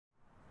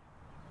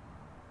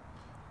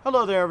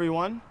Hello there,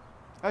 everyone.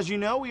 As you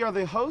know, we are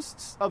the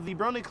hosts of the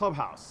Brony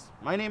Clubhouse.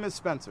 My name is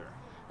Spencer.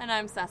 And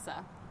I'm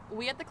Sessa.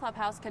 We at the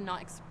Clubhouse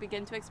cannot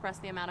begin to express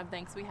the amount of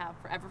thanks we have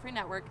for Everfree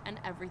Network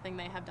and everything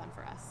they have done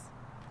for us.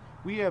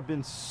 We have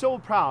been so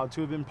proud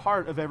to have been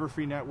part of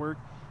Everfree Network,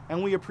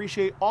 and we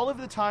appreciate all of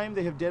the time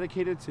they have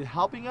dedicated to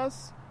helping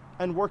us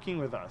and working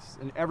with us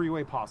in every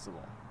way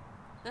possible.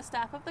 The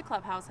staff of the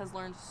Clubhouse has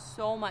learned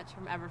so much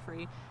from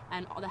Everfree,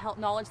 and the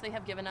knowledge they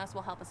have given us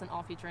will help us in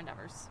all future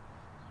endeavors.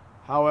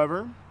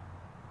 However,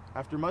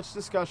 after much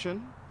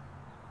discussion,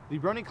 the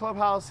Brony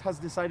Clubhouse has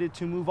decided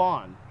to move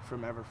on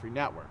from Everfree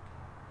Network.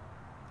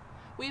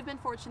 We've been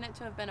fortunate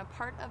to have been a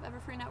part of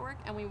Everfree Network,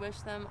 and we wish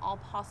them all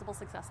possible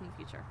success in the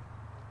future.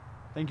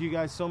 Thank you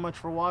guys so much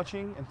for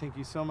watching, and thank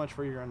you so much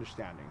for your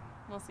understanding.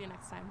 We'll see you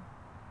next time.